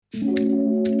Hello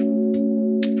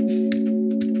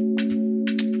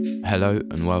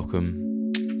and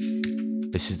welcome.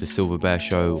 This is the Silver Bear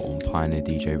Show on Pioneer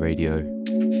DJ Radio.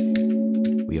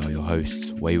 We are your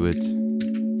hosts, Wayward.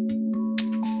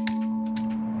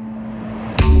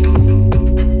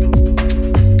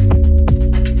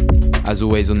 As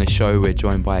always on this show, we're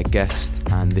joined by a guest,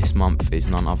 and this month is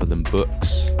none other than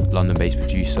Books, London-based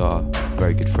producer,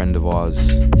 very good friend of ours.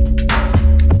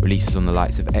 Releases on the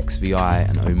likes of XVI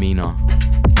and Omena,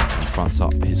 and fronts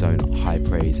up his own High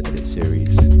Praise edit series.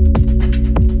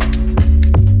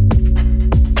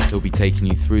 He'll be taking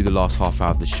you through the last half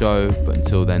hour of the show, but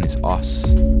until then it's us.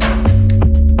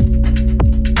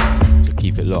 So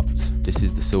keep it locked. This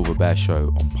is the Silver Bear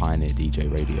Show on Pioneer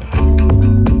DJ Radio.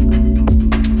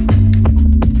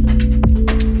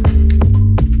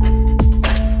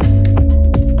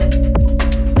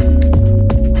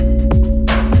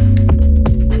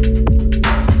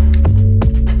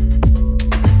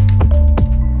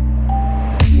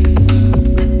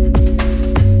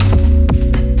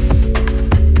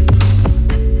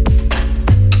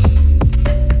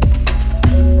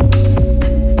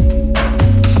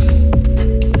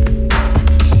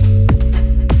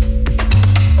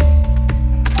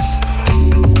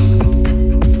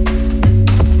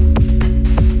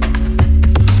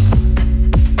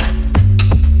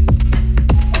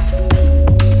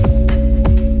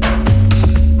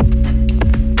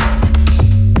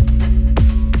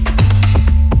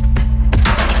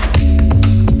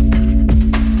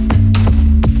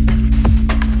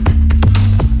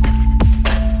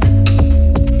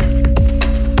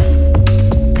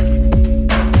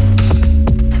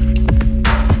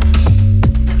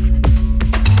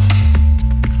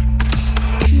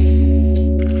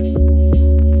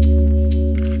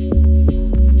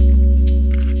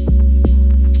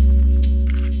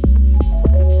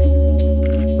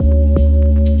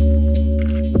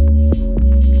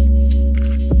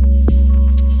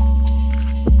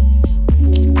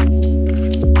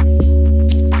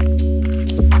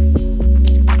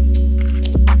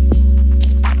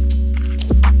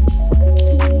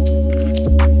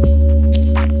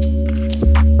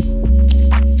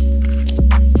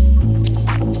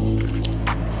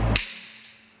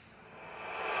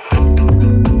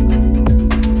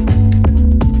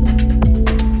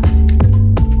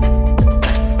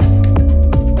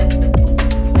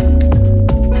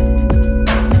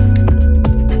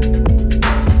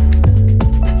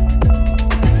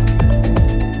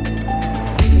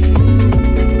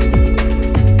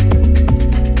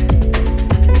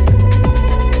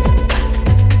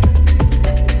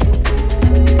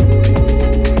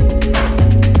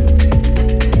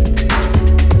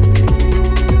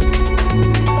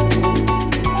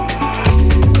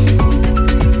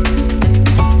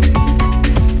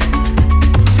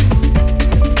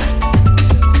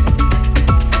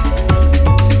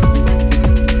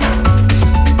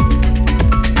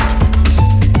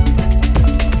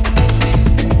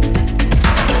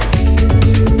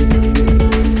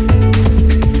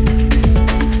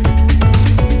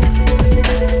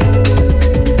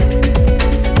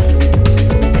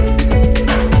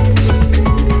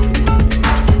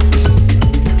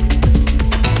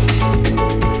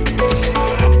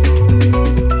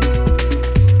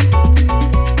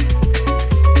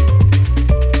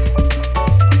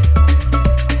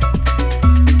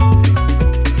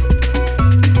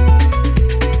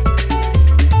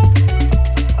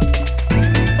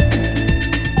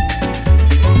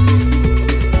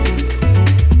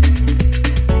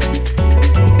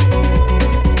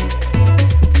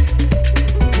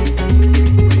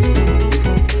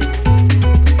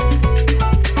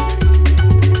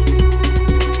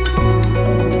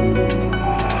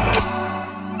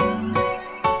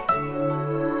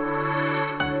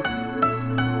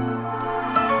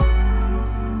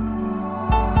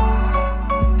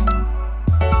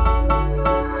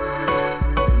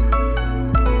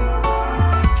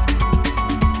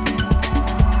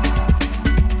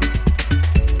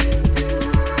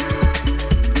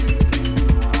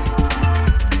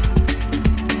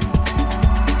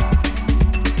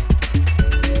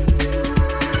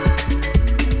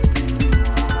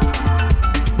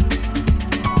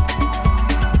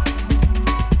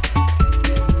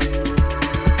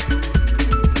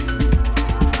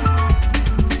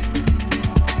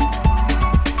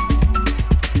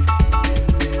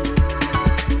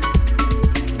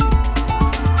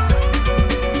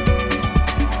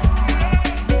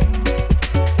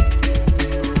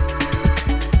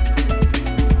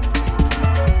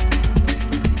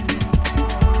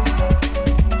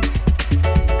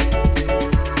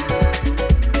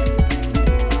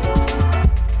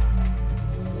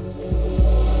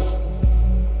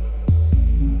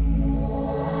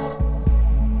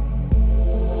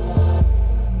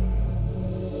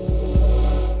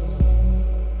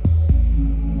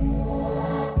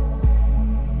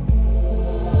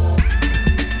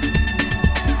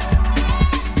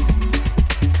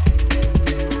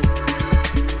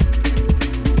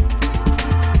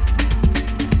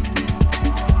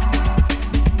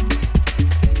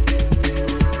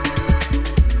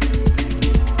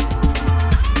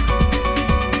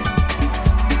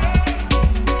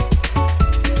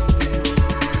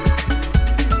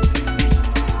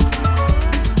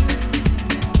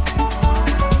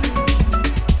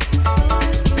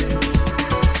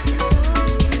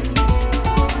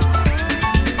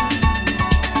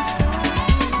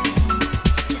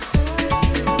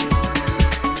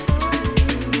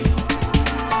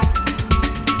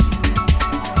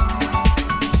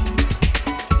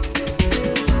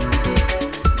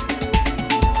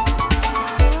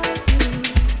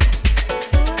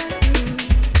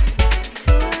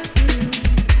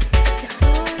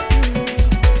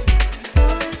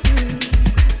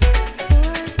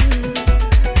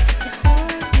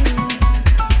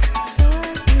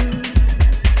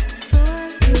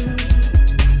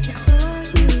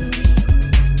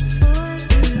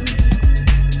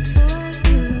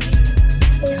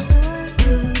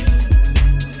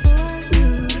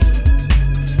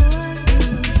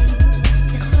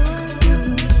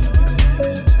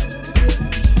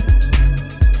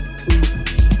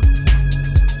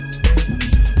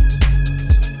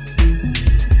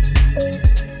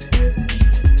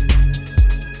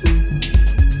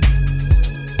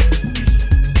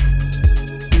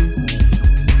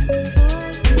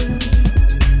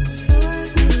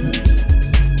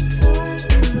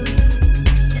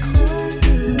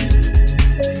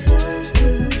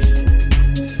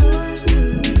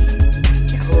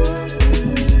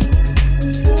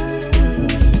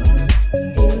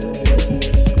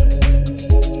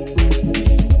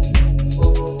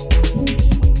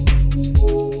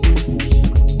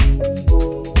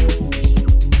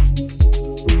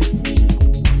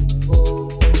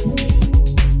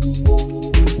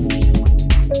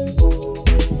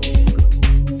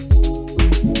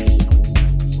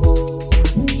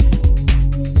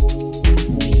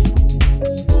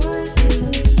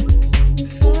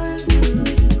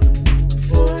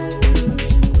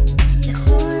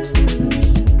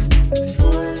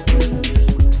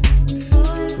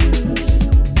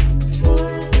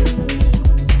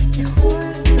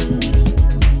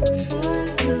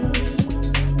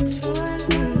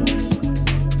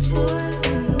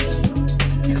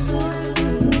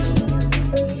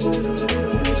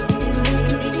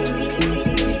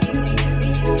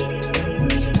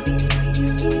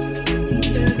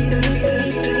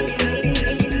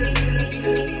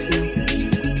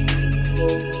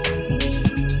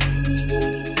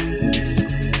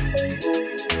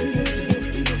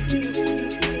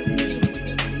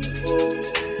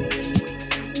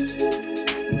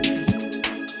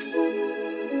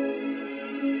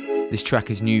 track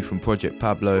is new from Project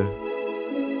Pablo,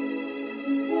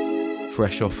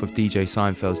 fresh off of DJ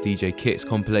Seinfeld's DJ Kits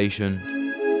compilation.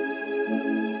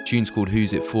 Tune's called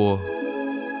Who's It For?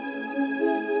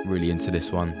 Really into this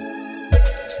one.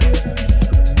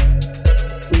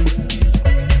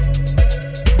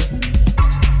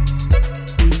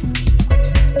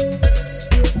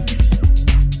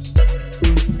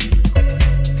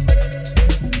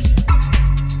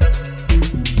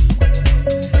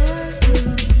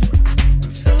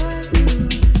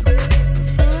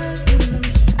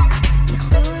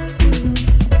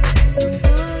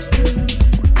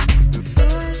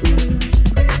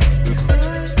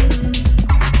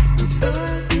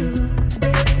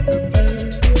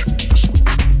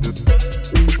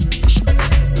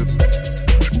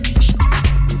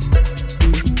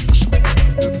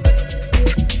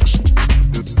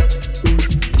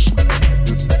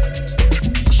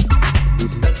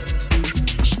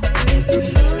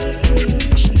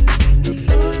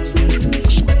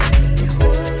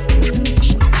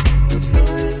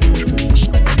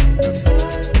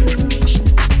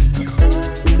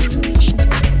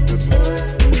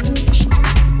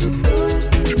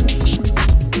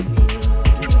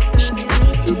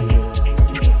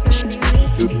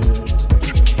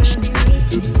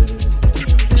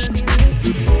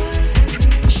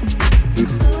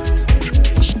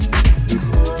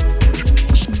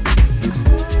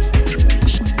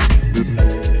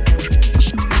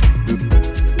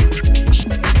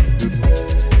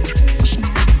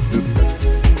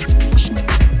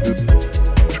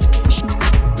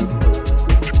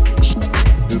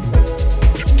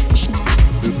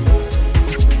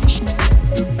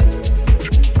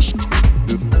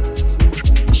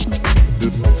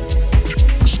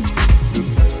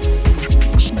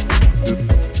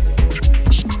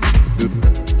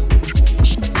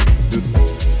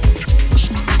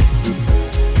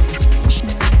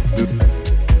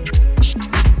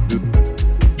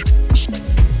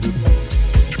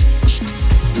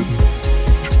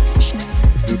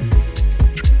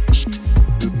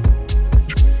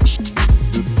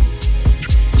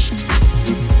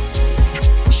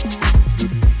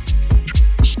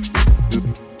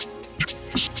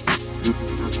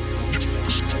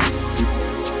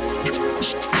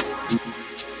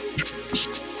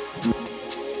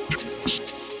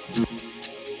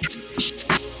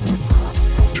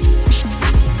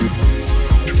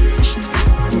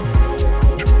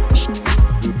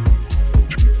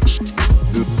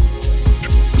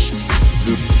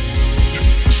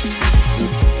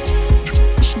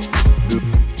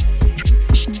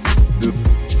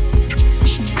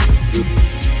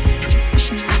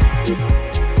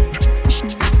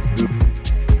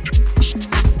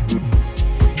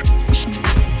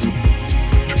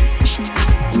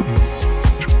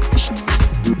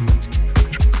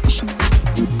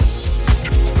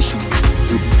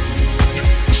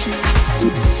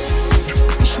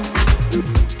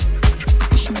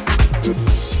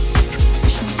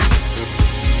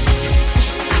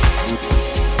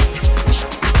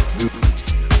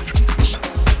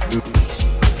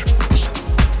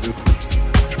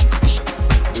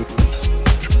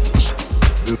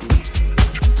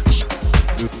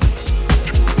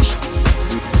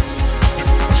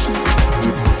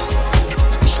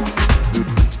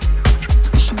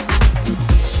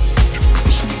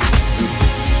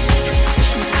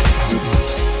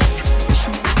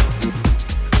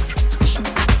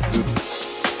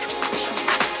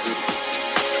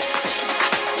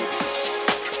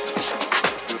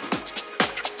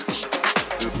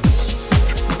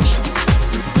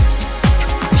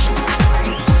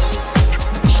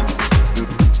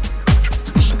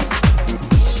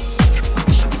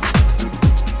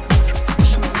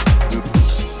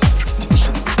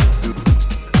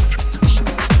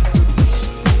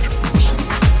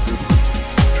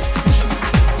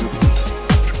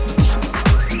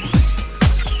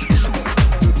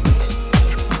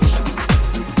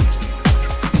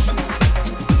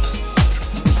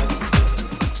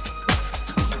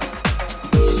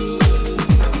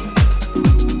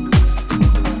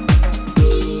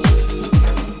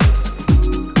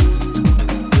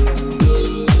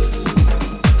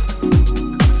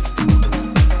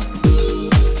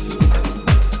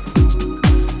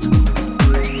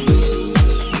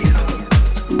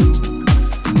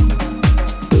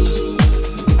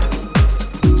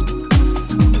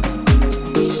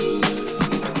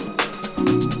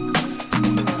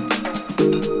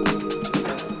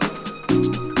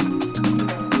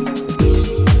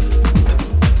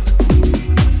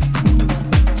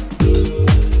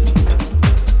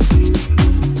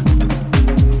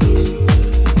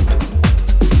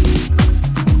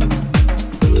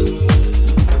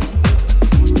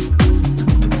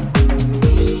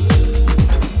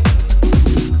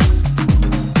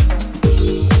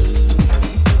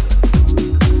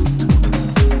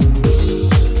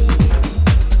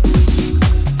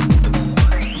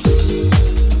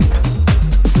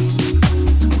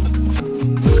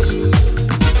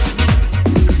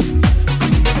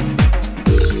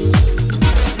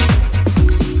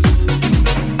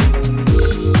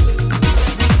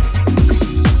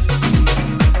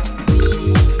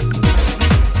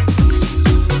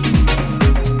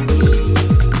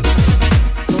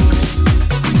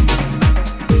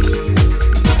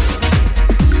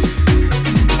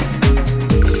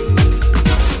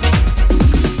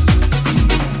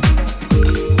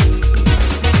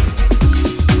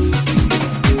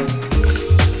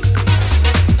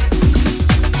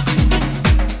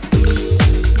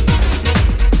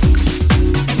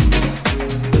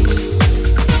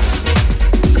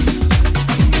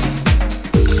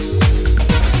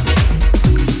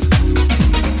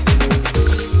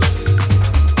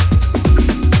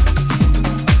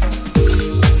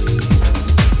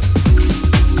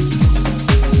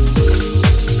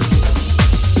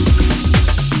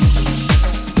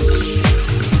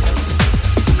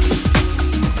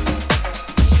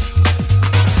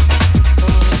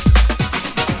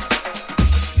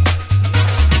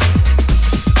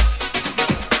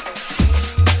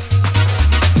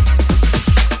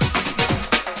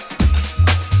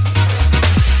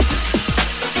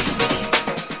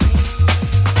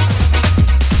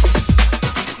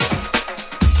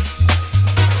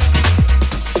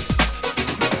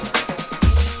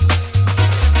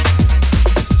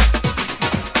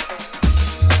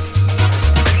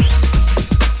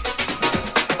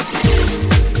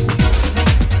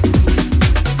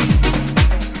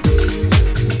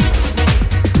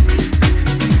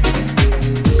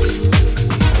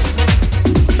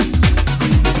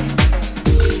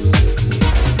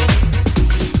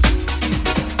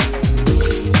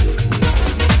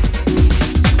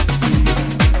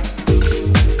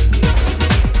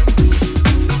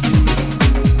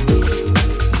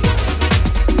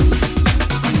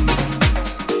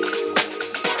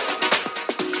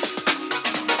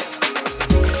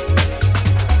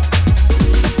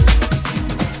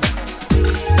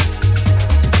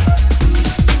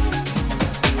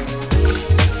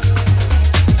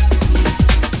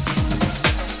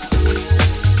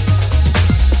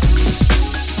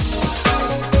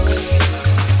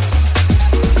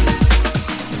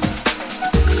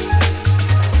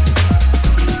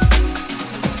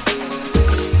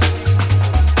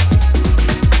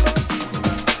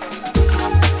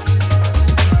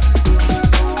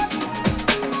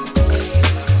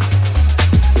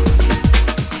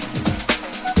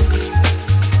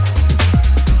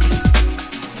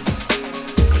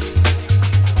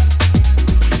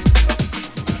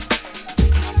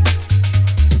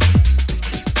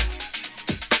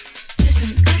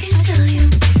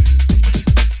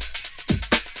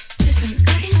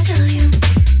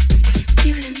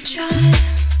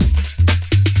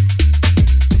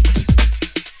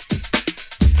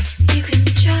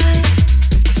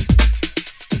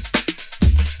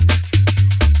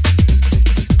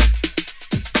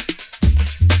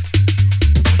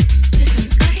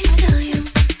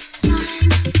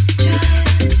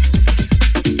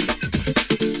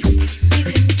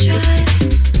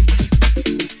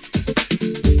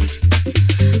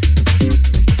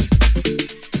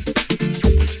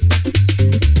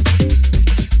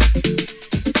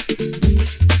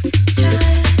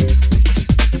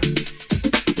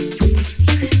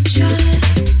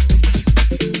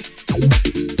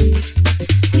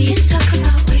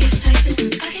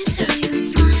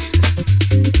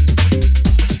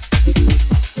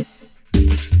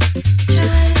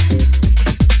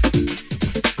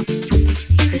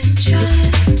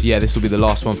 yeah, this will be the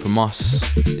last one from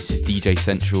us. This is DJ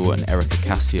Central and Erica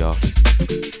Cassia.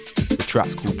 The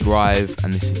track's called Drive,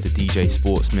 and this is the DJ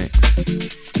Sports Mix.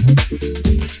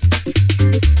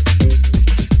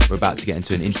 We're about to get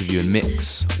into an interview and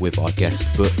mix with our guest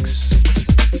Books.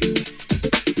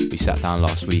 We sat down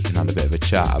last week and had a bit of a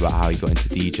chat about how he got into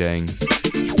DJing,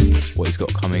 what he's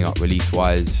got coming up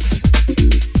release-wise,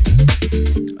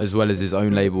 as well as his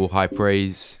own label, High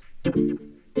Praise.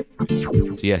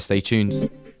 So yeah, stay tuned.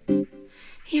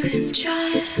 You can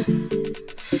drive,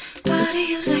 body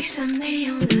use like Sunday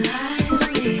on the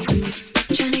highway.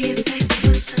 Trying to get back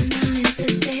before sundown is the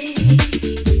day.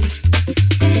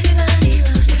 Everybody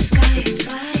loves the sky at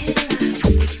twilight.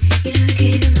 You never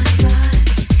gave it my slot,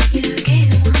 you never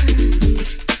gave it one.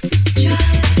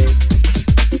 Drive.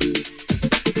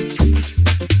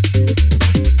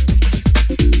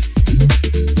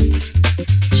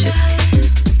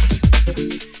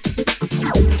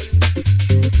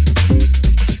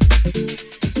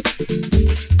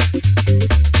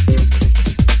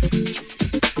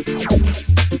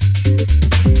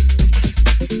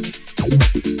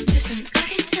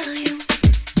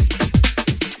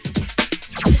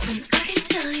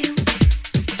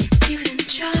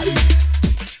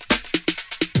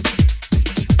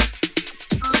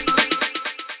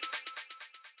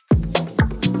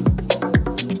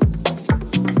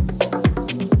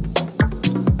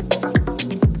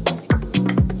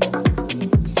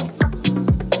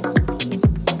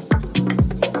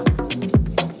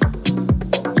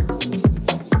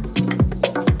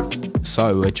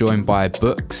 So we're joined by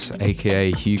Books,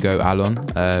 aka Hugo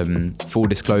Alon. Full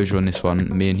disclosure on this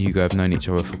one, me and Hugo have known each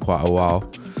other for quite a while.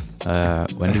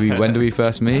 When do we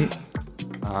first meet?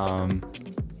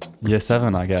 Year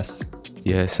 7, I guess.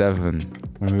 Year 7.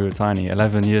 When we were tiny,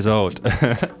 11 years old.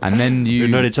 And then we've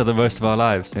known each other most of our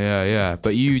lives. Yeah.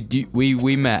 But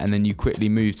we met, and then you quickly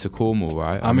moved to Cornwall,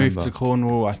 right? I moved to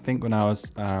Cornwall, I think when I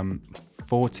was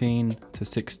 14 to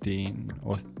 16,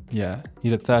 or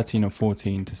either 13 or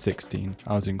 14 to 16.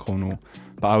 I was in Cornwall,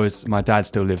 but my dad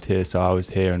still lived here, so I was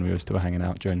here and we were still hanging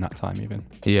out during that time even.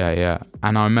 Yeah.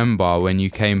 And I remember when you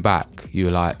came back, you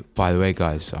were like, by the way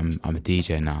guys, I'm a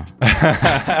DJ now.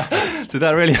 Did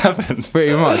that really happen?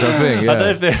 Pretty much, I think, yeah.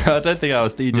 I don't think I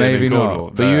was DJing Maybe in Cornwall.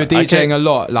 Not. But you were DJing a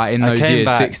lot, like in those years,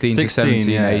 16 to 17,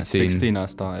 yeah, 18. 16 I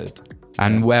started.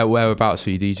 And whereabouts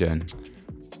were you DJing?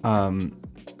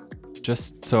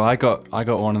 Just so I got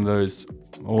one of those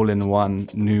all-in-one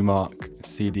Newmark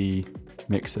CD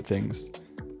mixer things,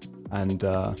 and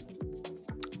I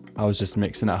was just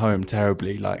mixing at home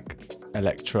terribly, like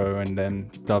electro and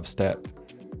then dubstep,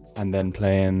 and then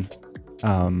playing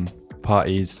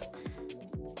parties.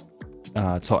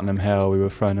 Tottenham Hale, we were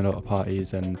throwing a lot of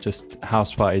parties and just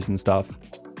house parties and stuff.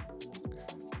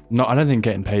 I don't think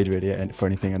getting paid really for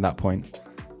anything at that point.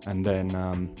 And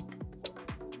then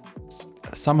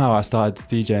somehow I started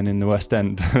DJing in the West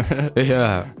End.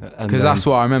 Yeah, because that's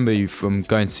what I remember you from,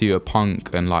 going to see a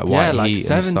punk and like White like Heat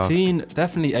 17, and stuff.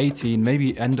 Definitely 18,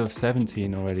 maybe end of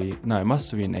 17 already. No, it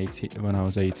must have been 18. When I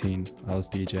was 18, I was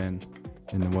DJing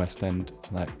in the West End,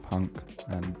 like punk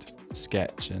and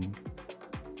sketch and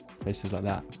places like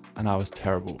that. And I was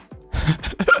terrible.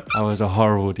 I was a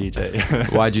horrible DJ.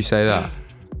 Why'd you say that?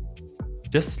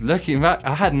 Just looking back,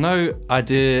 I had no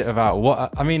idea about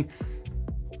what,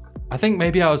 I think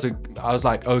maybe I was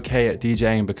like okay at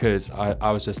DJing because I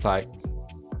was just like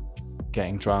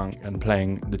getting drunk and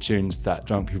playing the tunes that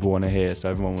drunk people want to hear, so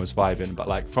everyone was vibing. But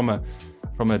like from a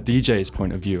DJ's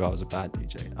point of view, I was a bad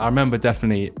DJ. I remember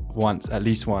definitely at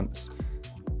least once,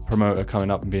 promoter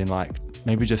coming up and being like,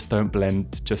 maybe just don't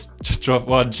blend, just drop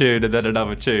one tune and then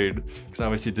another tune, because I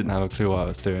obviously didn't have a clue what I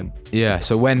was doing. Yeah,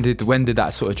 so when did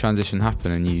that sort of transition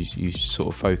happen and you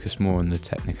sort of focus more on the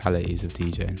technicalities of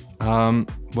DJing?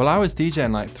 Well, I was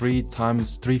DJing like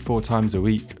 3-4 times a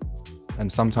week,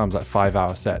 and sometimes like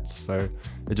 5-hour sets, so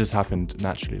it just happened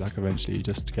naturally. Like eventually you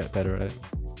just get better at it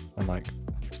and like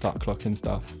start clocking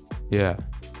stuff. Yeah.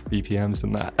 BPMs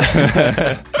and that.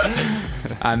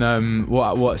 And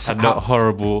what's and not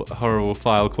horrible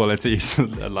file qualities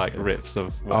like rips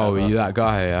of whatever. Oh, were you that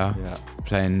guy? Yeah.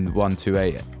 Playing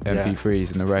 128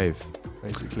 MP3s in the rave.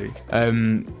 Basically.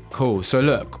 Cool. So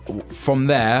look, from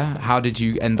there, how did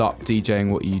you end up DJing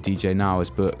what you DJ now as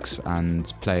Books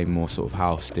and playing more sort of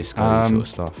house, disco sort of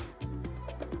stuff?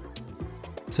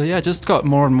 So yeah, just got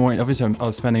more and more. Obviously, I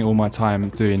was spending all my time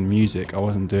doing music. I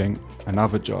wasn't doing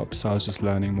another job, so I was just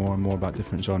learning more and more about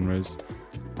different genres,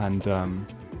 and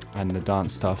the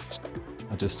dance stuff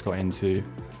I just got into.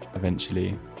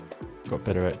 Eventually, got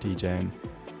better at DJing.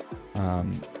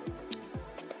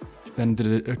 Then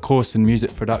did a course in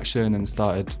music production and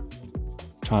started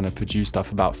trying to produce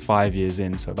stuff about 5 years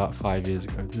in, so about 5 years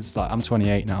ago. It's like, I'm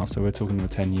 28 now, so we're talking a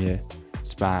 10-year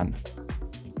span.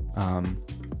 And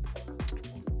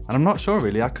I'm not sure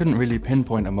really, I couldn't really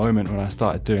pinpoint a moment when I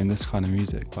started doing this kind of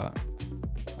music, but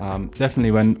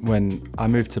definitely when I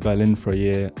moved to Berlin for a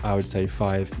year, I would say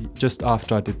 5, just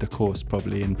after I did the course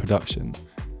probably in production,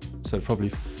 so probably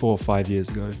 4 or 5 years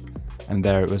ago. And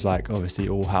there it was like obviously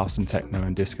all house and techno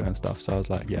and disco and stuff, so I was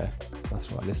like, yeah, that's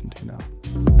what I listen to now.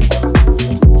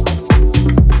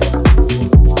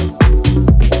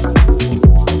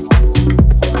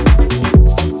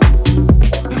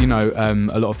 You know,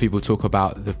 a lot of people talk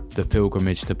about the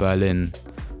pilgrimage to Berlin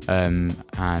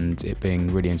and it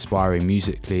being really inspiring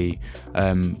musically,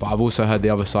 but I've also heard the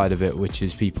other side of it, which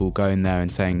is people going there and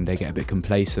saying they get a bit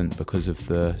complacent because of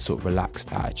the sort of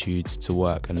relaxed attitude to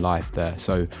work and life there.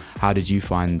 So how did you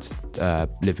find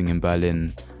living in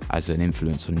Berlin as an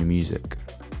influence on your music?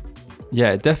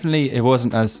 Yeah, definitely it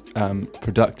wasn't as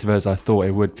productive as I thought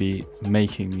it would be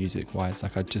making music wise.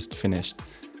 Like I just finished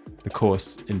the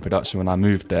course in production when I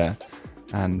moved there,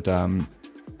 and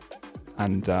I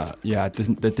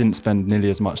didn't spend nearly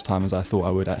as much time as I thought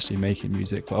I would actually making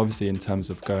music. But obviously in terms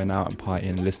of going out and partying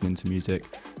and listening to music,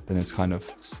 then it's kind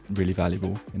of really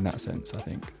valuable in that sense, I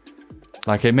think.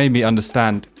 Like it made me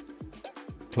understand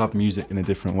club music in a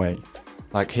different way.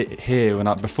 Like here,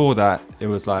 before that, it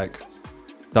was like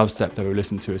dubstep that we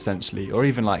listened to essentially, or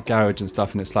even like garage and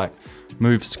stuff, and it's like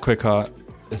moves quicker,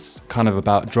 it's kind of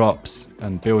about drops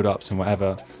and build-ups and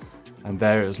whatever. And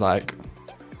there it was like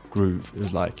groove. It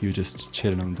was like you just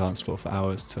chilling on the dance floor for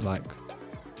hours to like,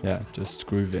 yeah, just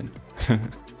grooving.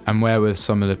 And where were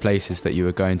some of the places that you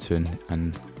were going to?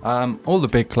 And all the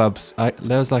big clubs.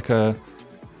 There was like a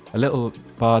little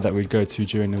bar that we'd go to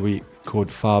during the week called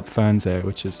Farb Fernseh,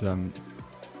 which is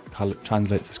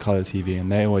translates as Colour TV, and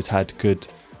they always had good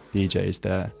DJs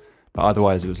there. But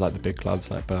otherwise it was like the big clubs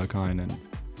like Berghain and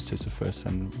Sisyphus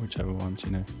and whichever ones, you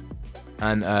know.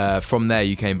 And from there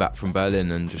you came back from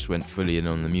Berlin and just went fully in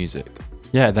on the music?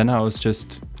 Yeah, then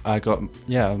I got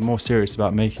more serious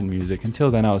about making music.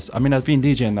 Until then I've been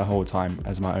DJing the whole time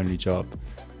as my only job.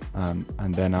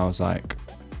 And then I was like,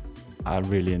 I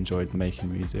really enjoyed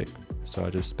making music. So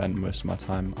I just spent most of my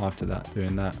time after that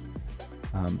doing that.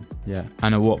 Yeah.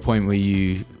 And at what point were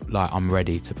you like, I'm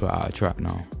ready to put out a track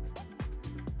now?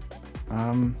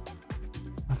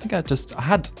 I think I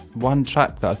had one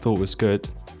track that I thought was good.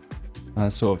 I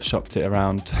sort of shopped it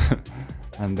around.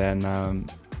 And then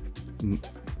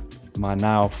my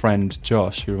now friend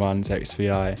Josh, who runs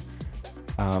XVI,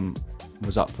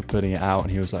 was up for putting it out,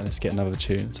 and he was like, let's get another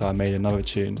tune. So I made another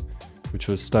tune, which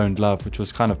was Stoned Love, which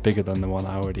was kind of bigger than the one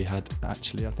I already had,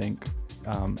 actually, I think.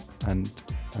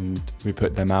 And we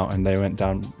put them out and they went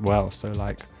down well. So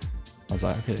like, I was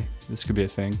like, okay, this could be a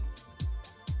thing.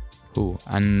 Cool.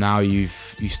 And now you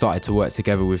started to work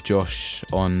together with Josh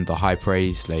on the High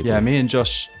Praise label. Yeah, me and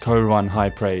Josh co-run High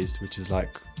Praise, which is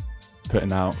like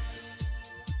putting out.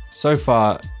 So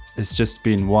far, it's just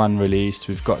been one release.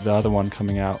 We've got the other one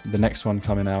coming out, the next one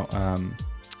coming out,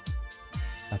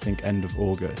 I think end of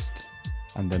August.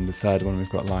 And then the third one we've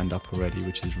got lined up already,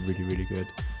 which is really, really good.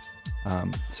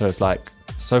 So it's like,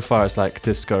 so far it's like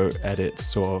disco edits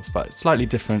sort of, but slightly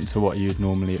different to what you'd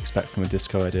normally expect from a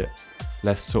disco edit.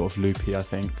 Less sort of loopy, I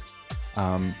think.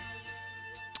 But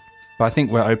I think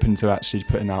we're open to actually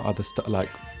putting out other stuff like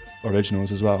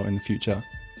originals as well in the future.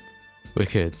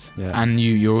 Wicked. Yeah. And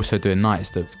you're also doing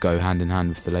nights that go hand in hand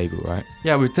with the label, right?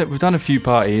 Yeah, we've done a few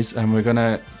parties and we're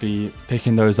gonna be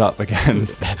picking those up again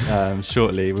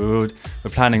shortly. We're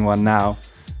planning one now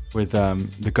with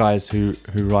the guys who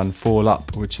run Fall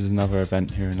Up, which is another event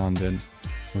here in London.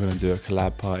 We're going to do a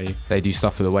collab party. They do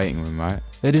stuff for the waiting room, right?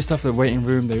 They do stuff for the waiting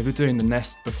room. They were doing the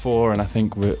Nest before, and I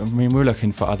think we're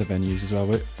looking for other venues as well.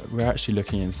 We're actually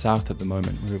looking in South at the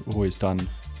moment. We've always done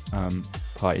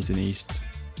parties in East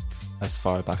as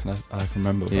far back as I can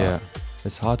remember. But yeah,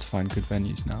 it's hard to find good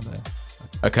venues now there.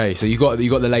 Okay, so you got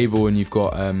the label and you've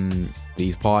got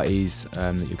these parties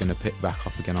that you're going to pick back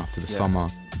up again after the summer.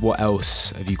 What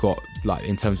else have you got, like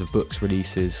in terms of books,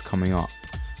 releases coming up?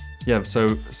 Yeah,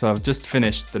 so I've just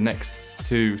finished the next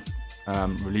two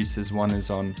releases. One is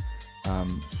on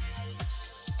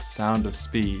Sound of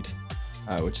Speed,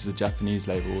 which is a Japanese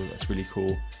label that's really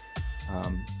cool.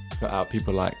 Put out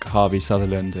people like Harvey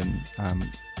Sutherland and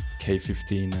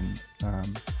K15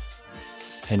 and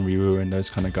Henry Wu and those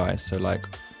kind of guys. So like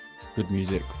good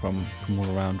music from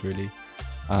all around really.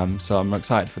 So I'm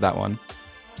excited for that one,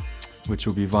 which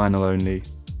will be vinyl only.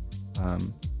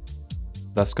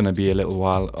 That's going to be a little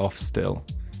while off still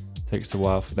takes a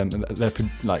while for them. They're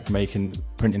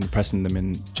printing, pressing them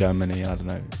in Germany. I don't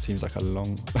know. It seems like a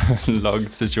long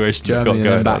situation. Germany and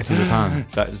then back to Japan.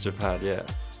 That is Japan, yeah.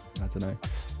 I don't know.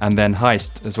 And then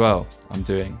Heist as well. I'm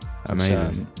doing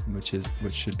amazing, which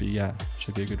should be a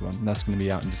good one. And that's going to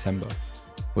be out in December.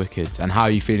 Wicked. And how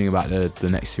are you feeling about the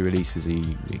next 2 releases? Are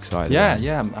you excited?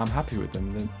 Yeah. I'm happy with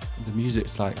them. The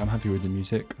music's I'm happy with the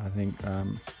music. I think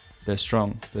they're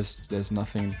strong. There's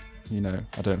nothing.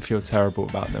 I don't feel terrible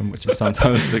about them, which is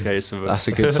sometimes the case for them. That's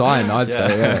a good sign, I'd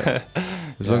say. Yeah.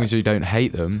 As long as you don't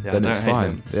hate them, then it's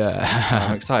fine. Yeah.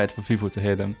 I'm excited for people to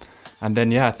hear them. And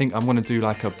then I think I'm gonna do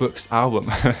like a Books album.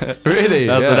 Really?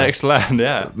 That's the next plan.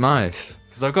 Yeah. Nice.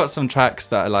 Because I've got some tracks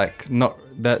that are like not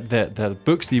they're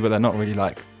booksy, but they're not really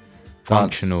like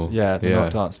functional. They're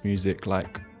not dance music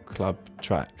like club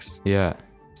tracks. Yeah.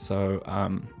 So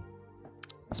I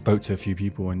spoke to a few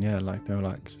people, and they were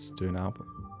like, just do an album.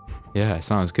 Yeah,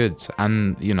 sounds good.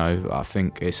 And I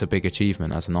think it's a big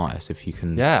achievement as an artist if you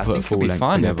can put a full length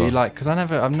together. It'd be like, because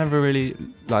I've never really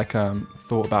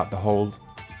thought about the whole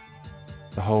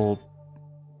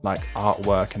like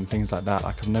artwork and things like that.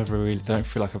 Like I've never really don't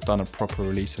feel like I've done a proper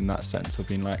release in that sense of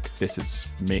being like, this is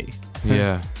me.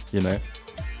 Yeah.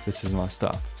 This is my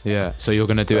stuff. Yeah. So you're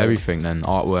gonna do everything then,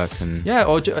 artwork and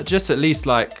or just at least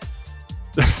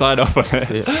sign off on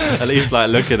it. Yeah. At least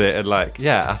look at it and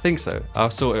I think so. I'll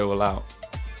sort it all out.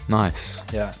 Nice.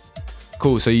 Yeah.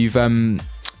 Cool. So you've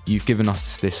given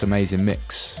us this amazing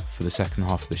mix for the second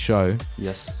half of the show.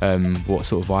 Yes. What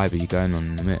sort of vibe are you going on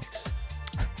in the mix?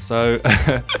 So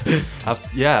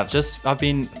I've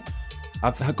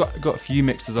got a few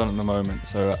mixes on at the moment.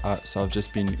 So I've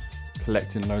just been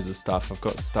collecting loads of stuff. I've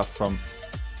got stuff from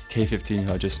K15,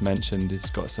 who I just mentioned, has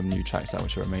got some new tracks out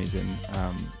which are amazing.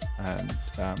 And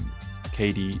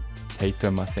KD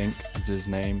Tatum, I think is his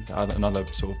name. Another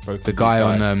sort of broken. The guy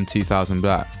on 2000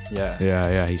 Black.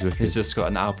 Yeah, he's wicked. He's just got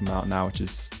an album out now, which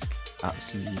is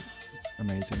absolutely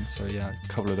amazing. So a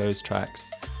couple of those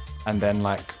tracks, and then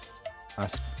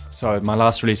so my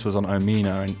last release was on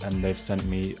Omena, and they've sent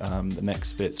me the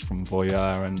next bits from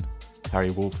Voyeur and Harry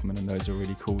Wolfman, and those are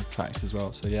really cool tracks as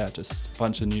well. So just a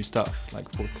bunch of new stuff,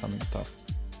 forthcoming stuff.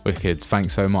 Wicked.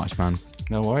 Thanks so much, man.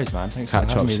 No worries, man. Thanks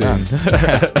Catch for having me soon.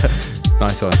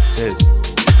 Nice one. Cheers.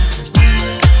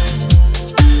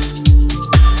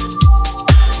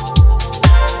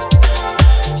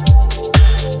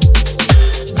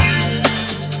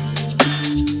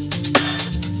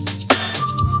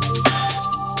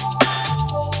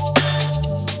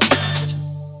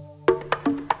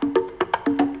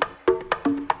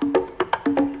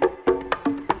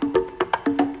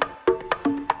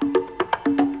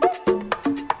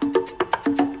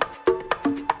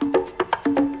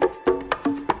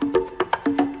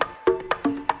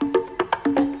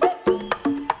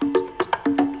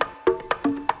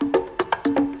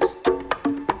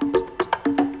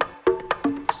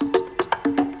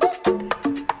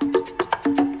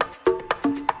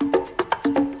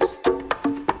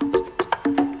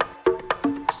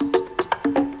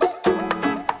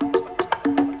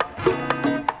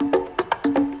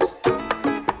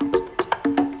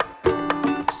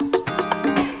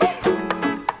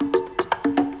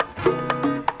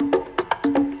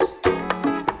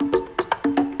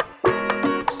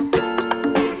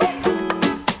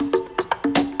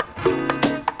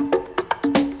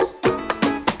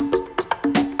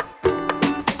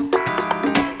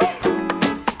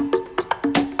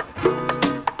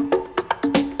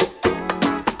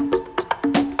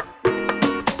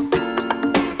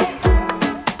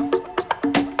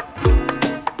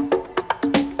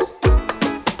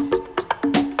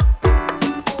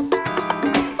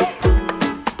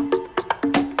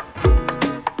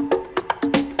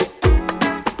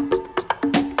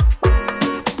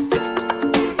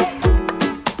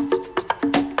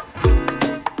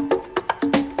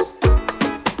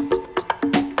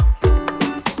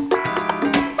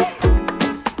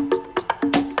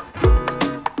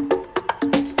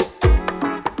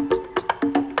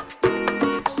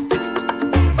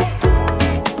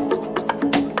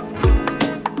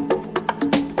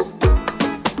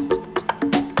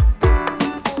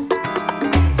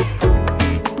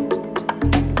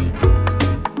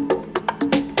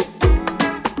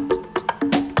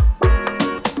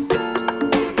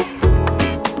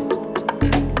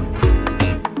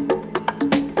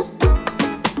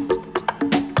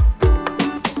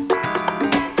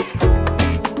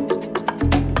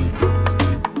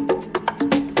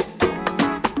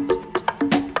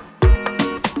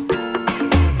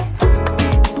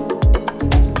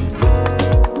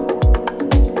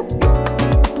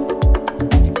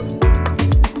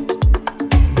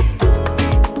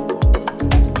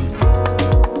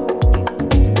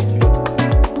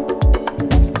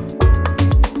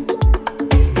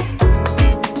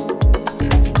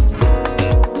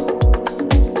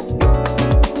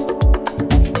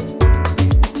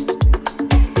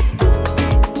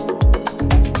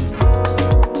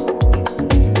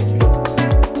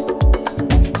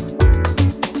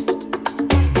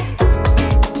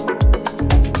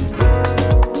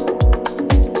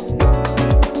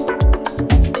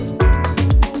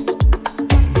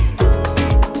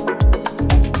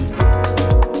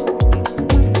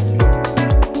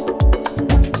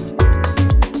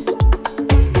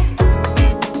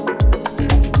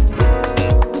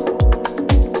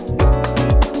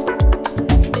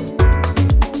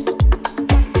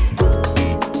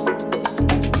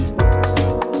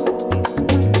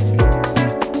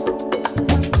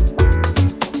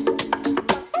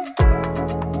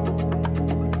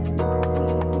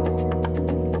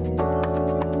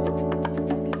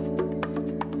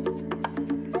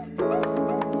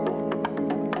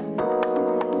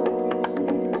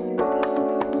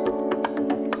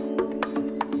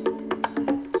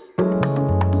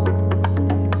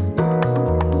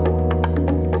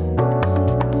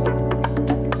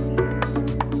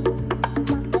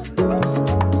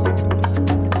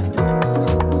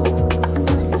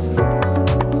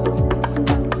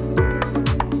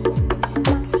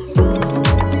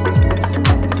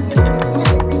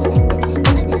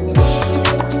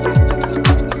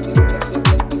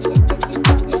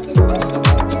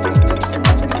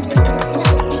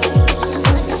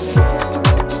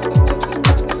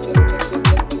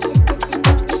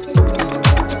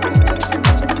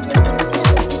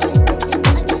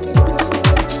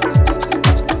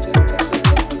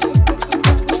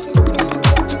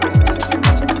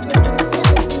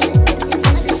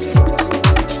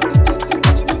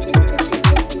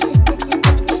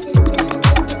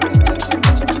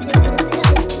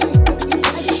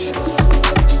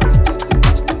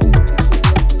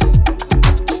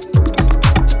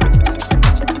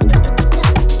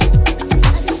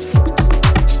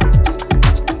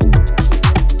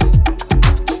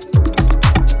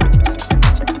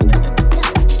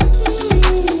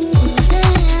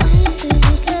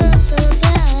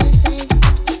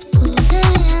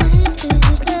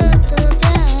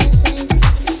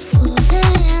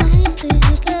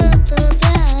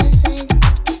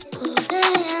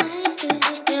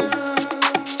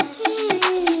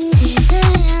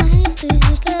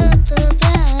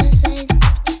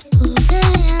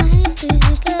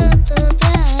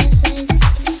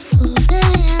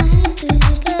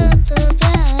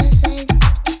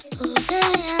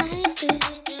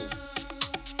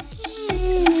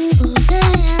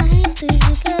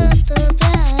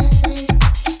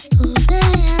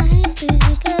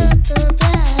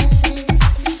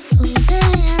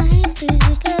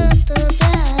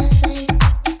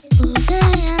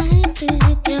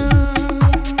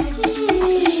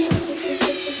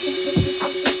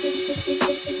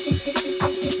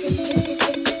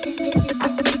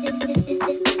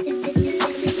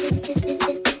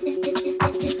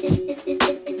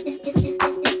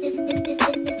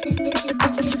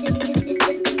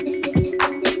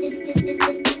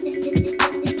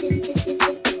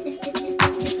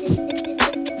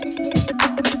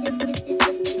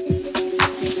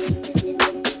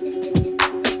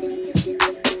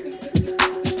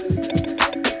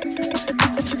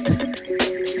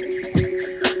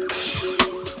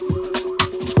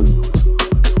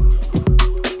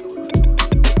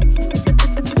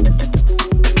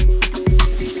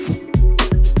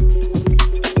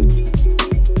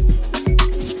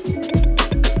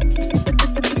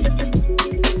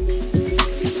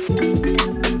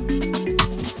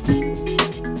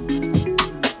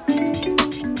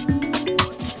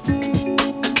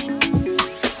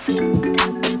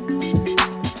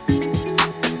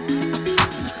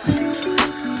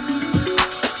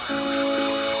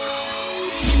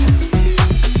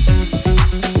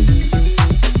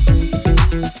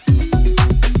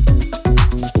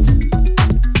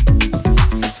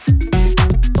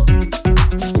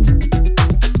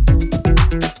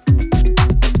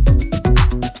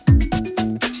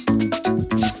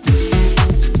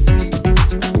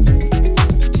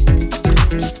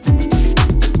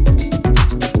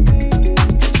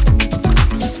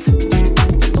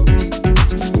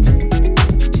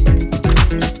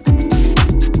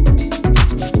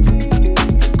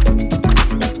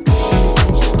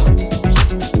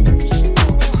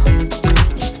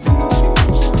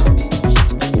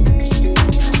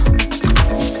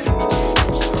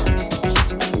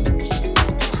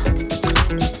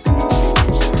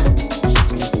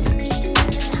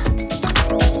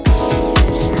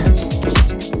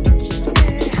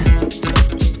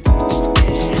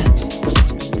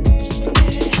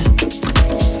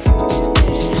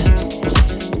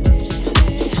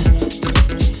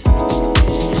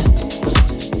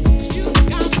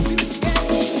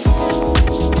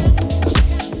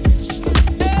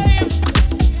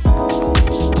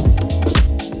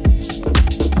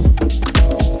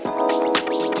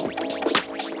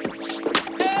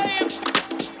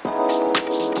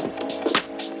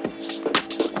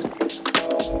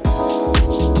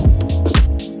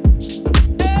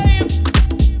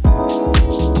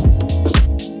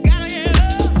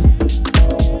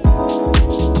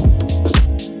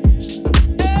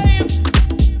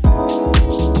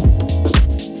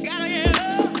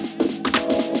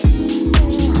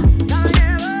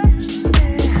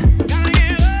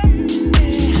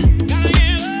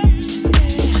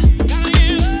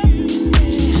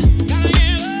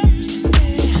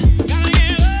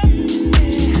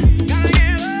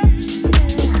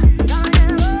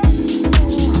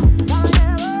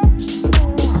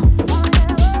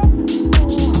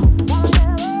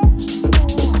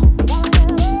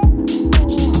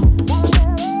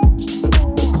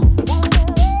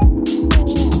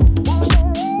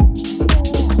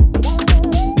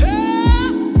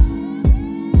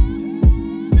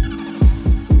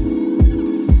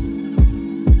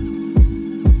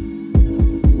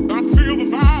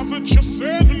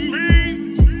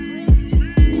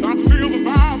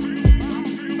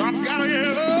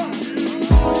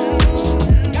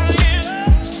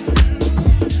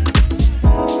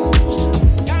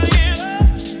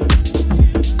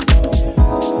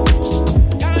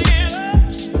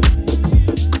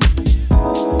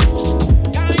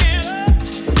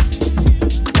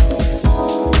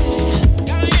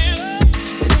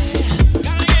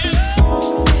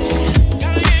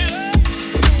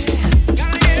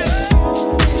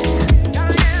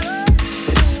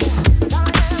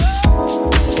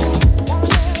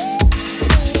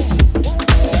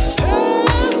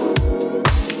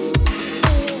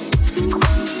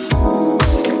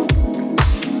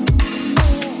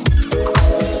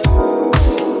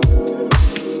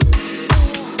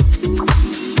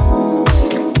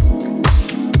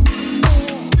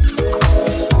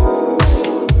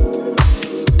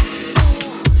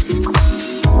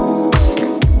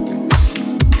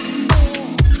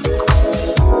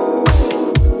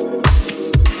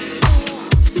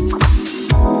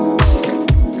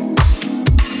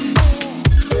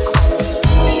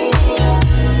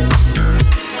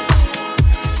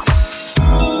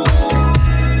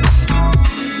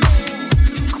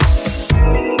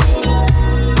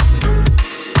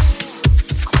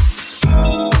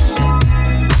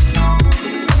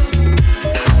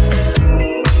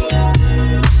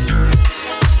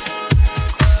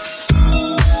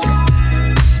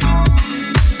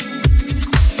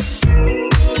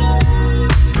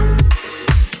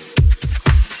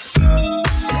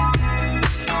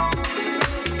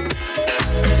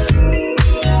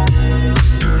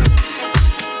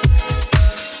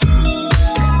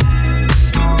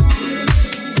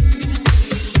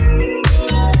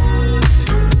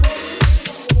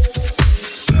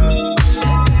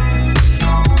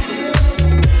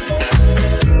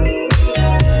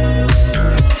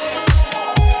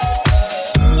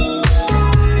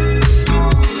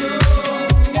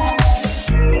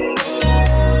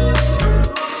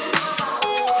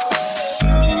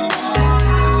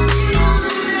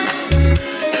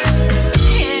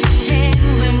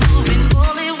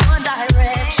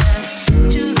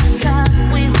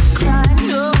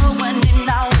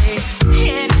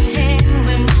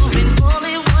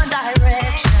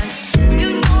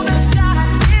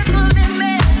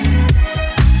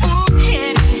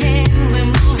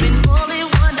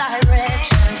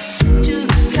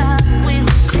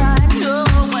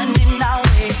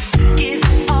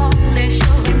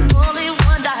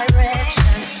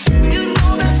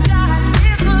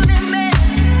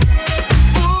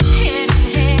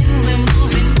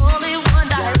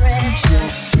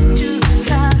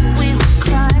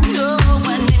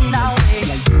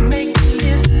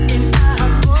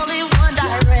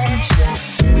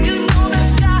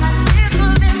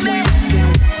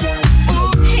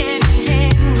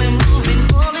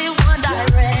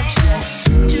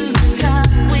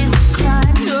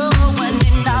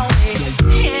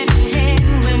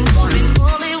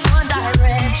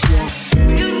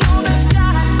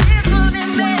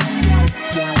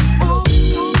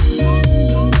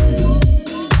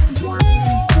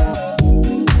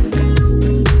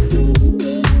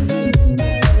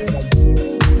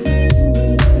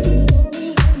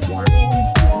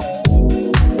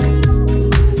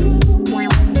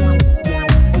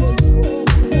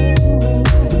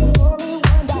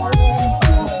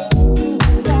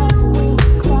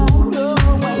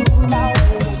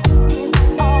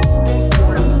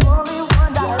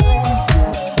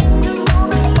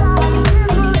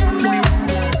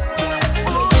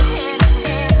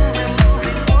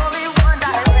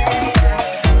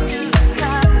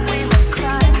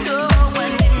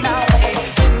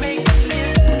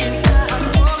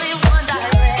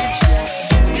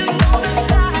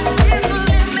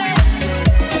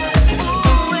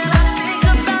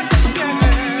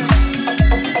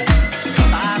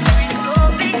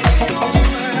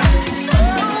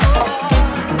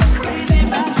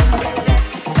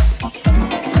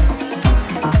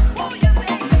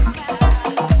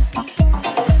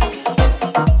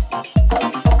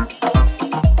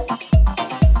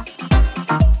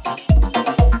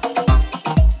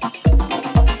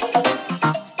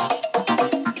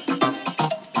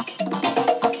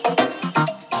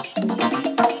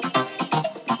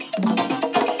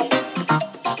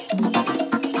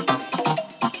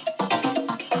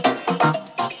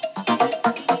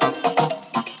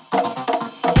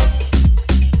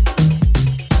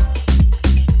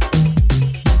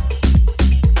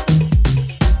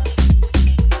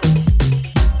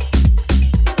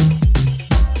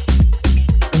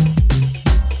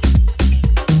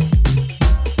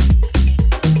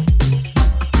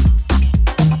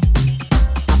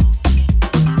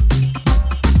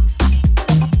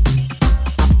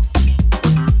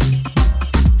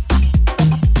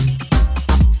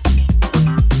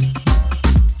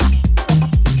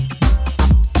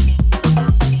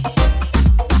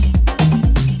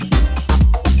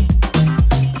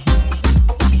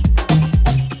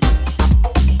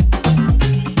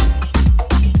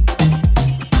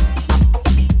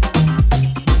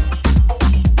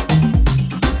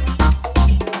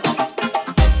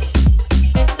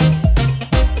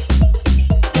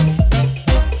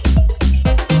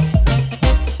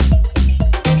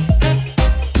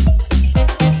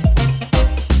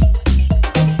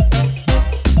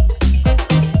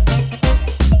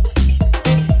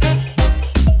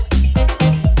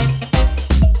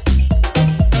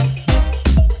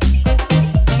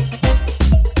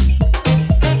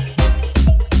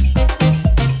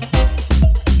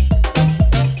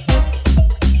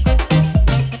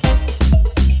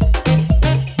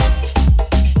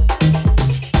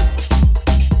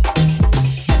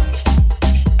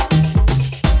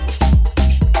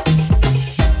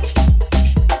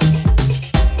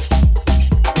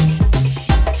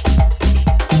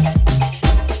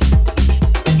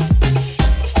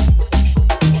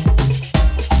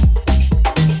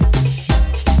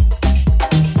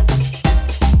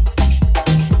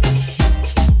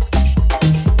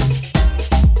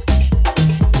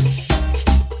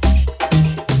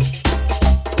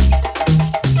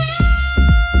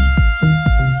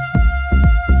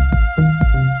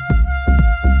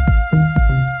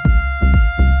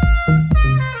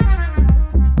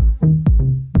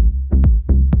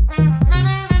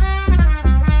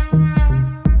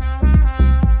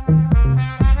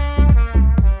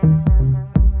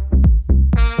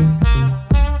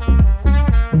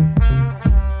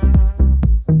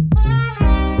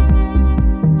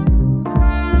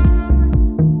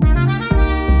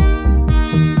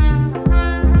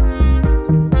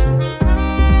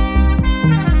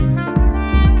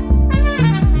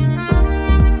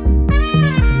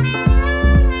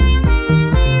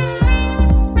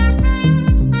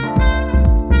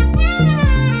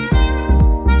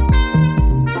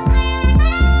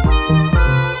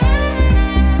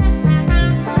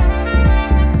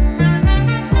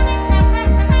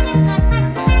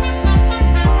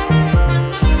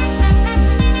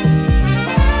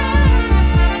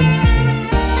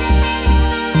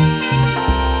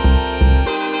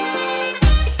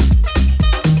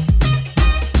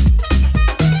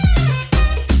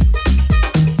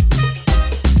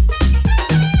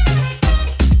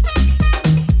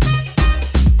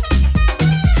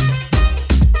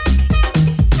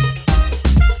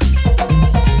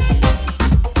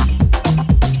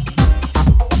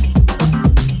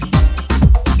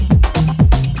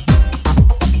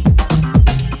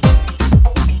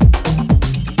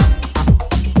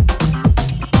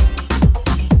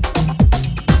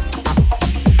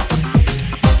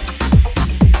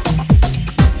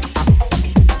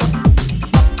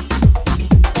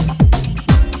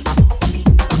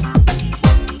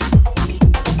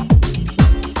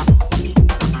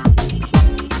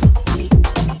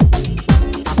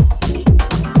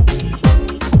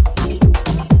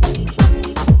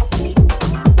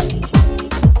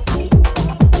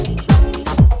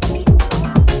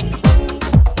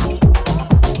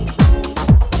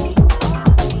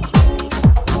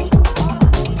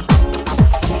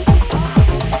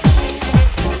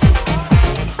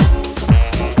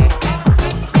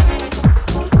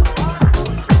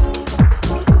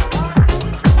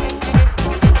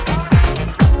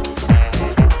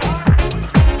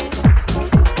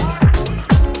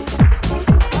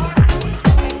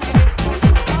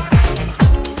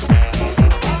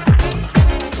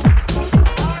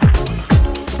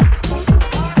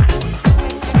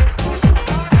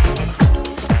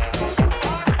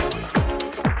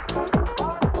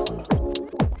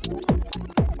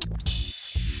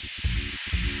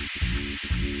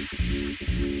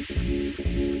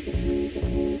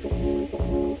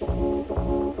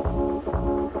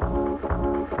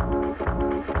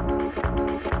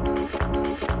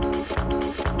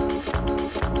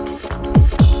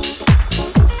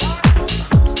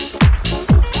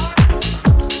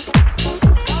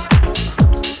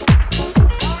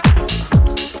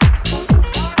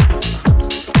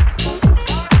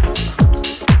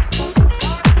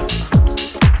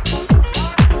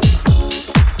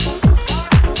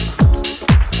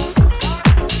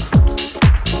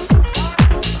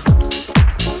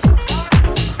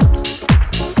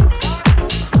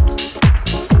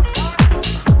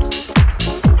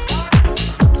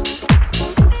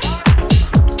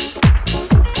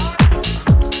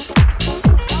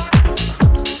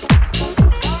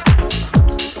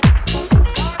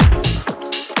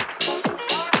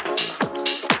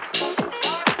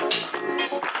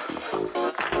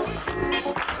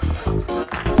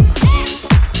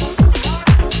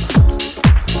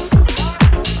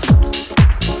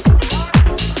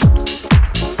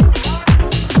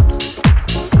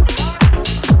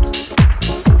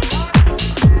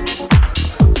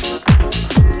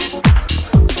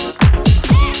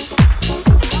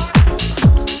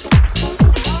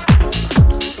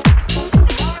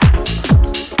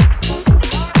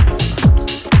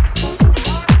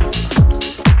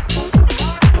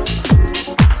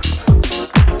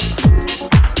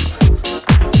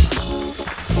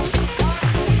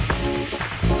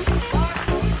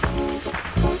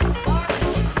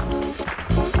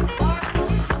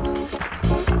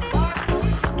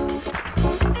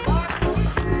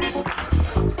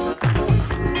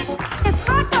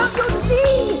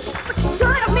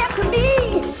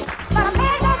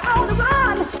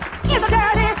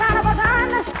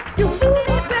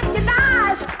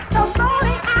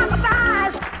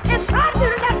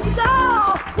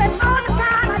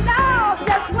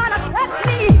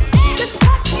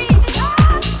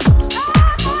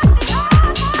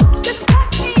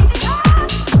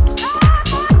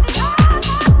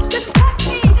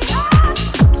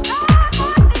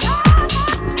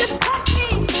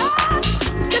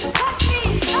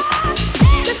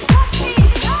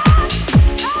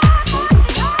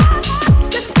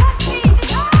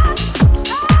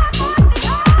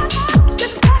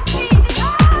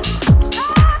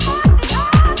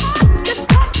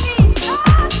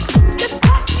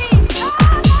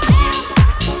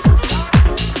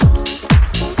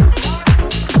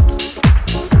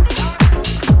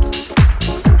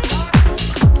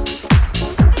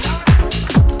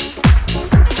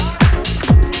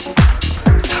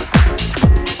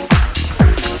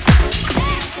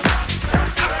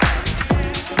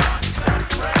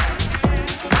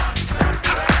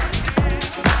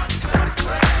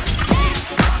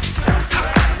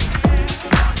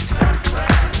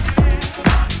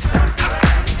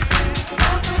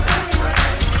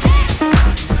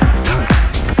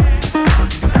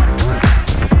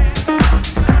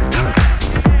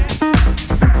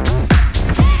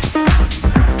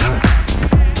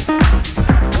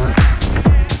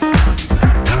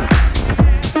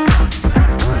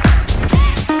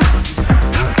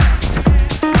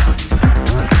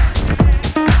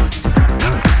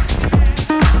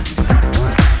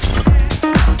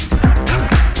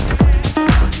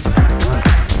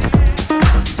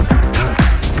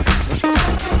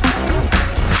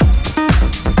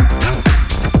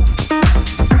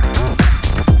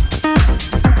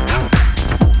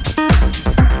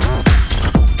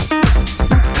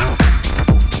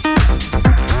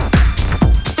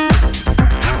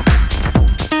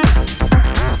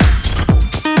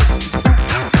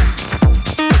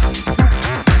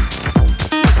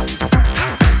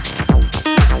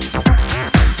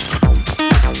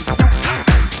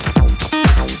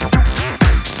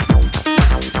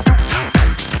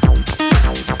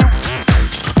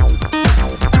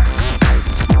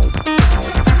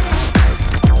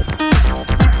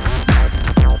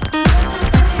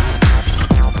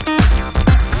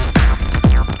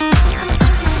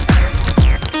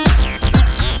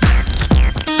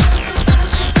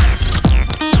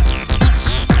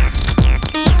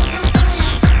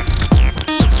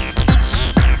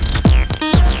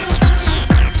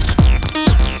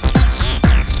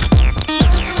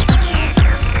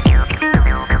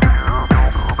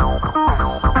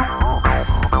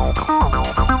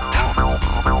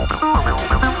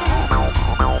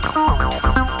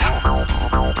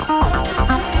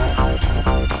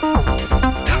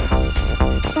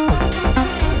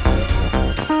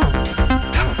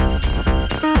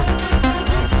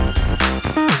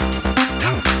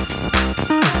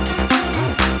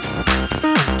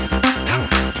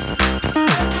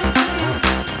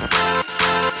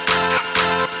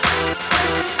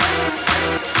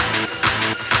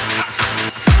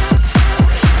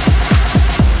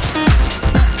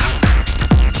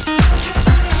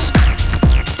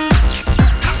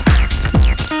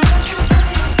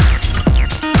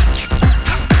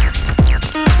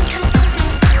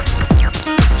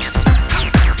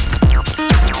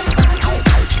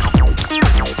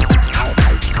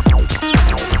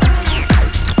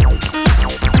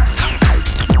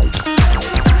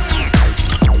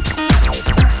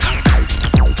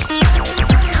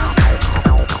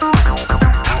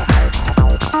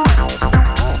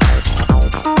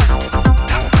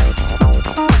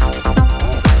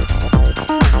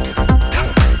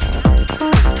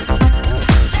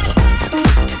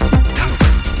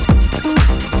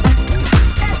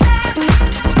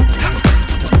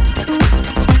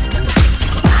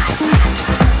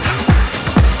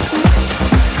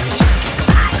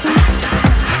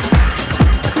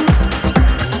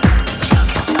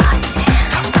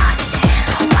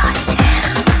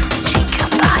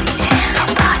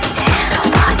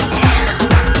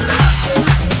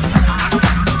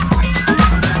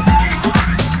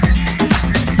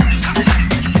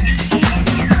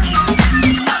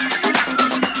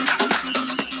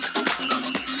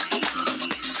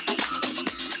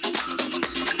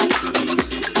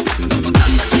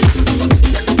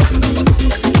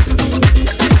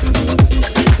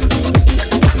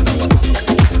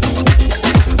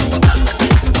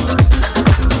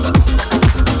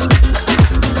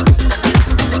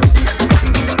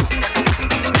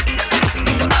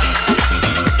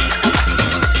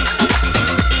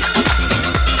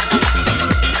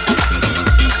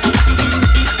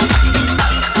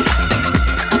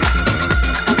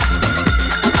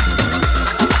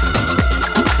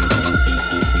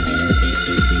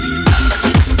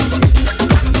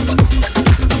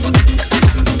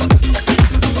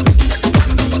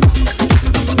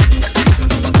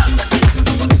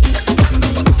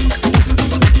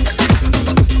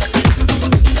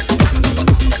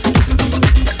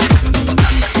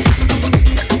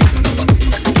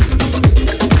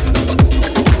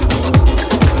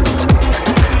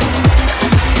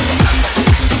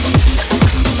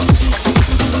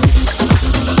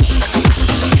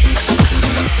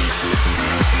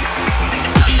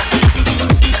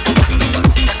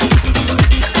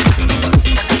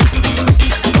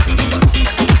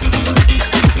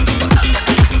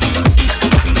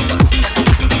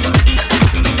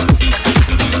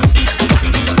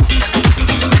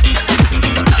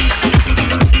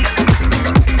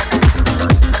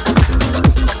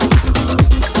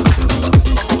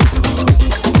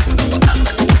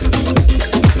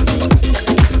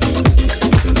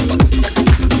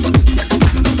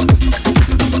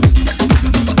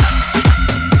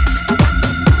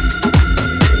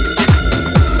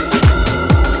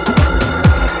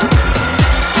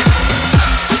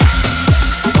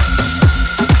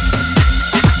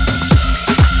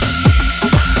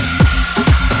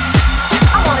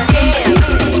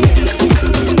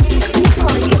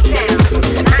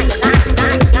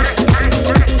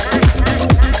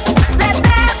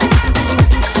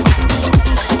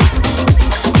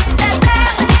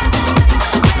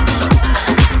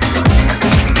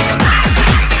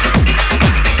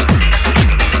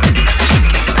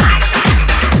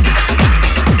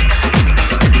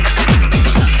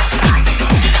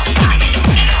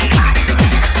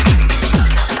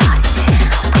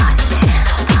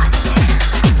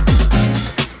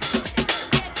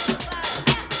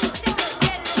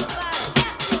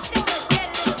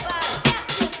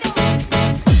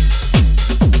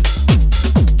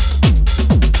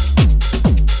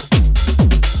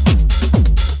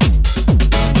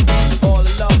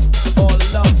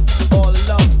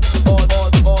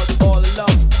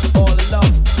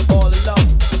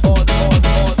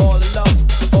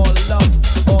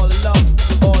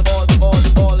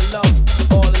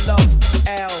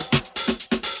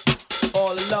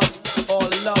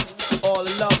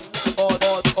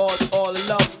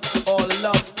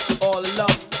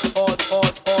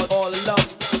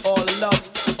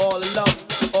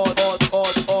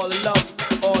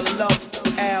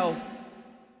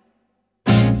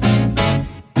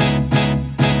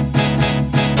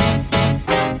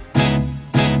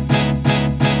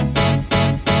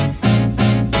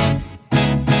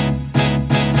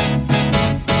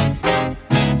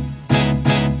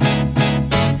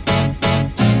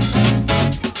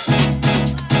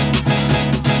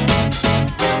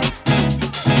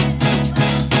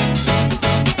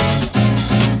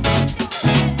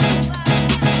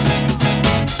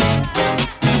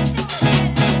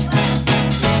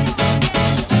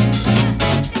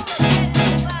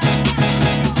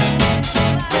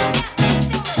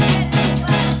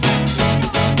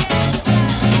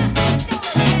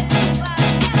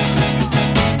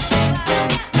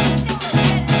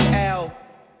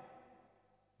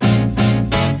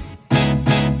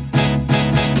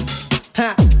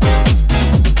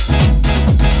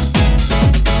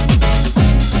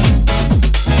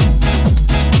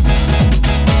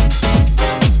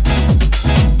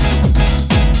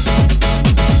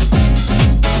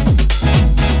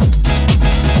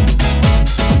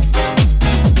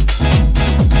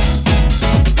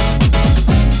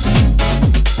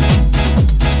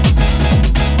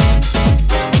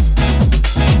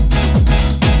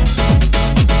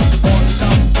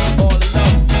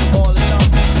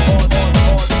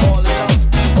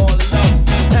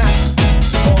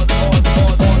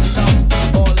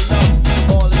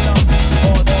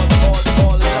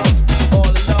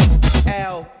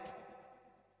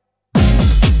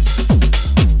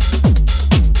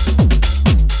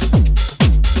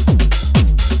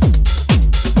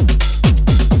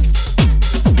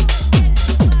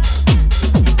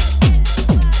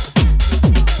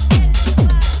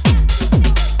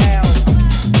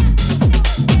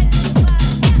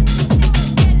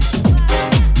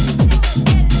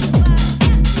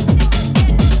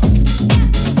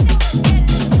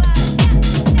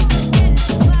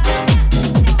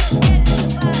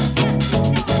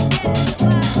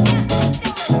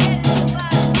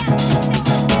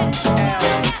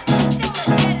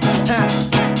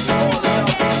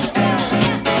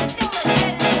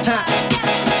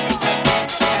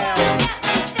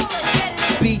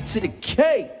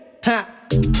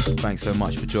 Thanks so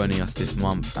much for joining us this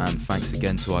month, and thanks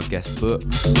again to our guest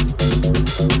Books.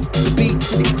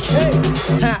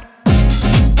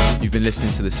 You've been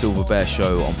listening to the Silver Bear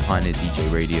Show on Pioneer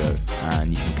DJ Radio, and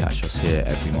you can catch us here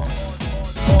every month.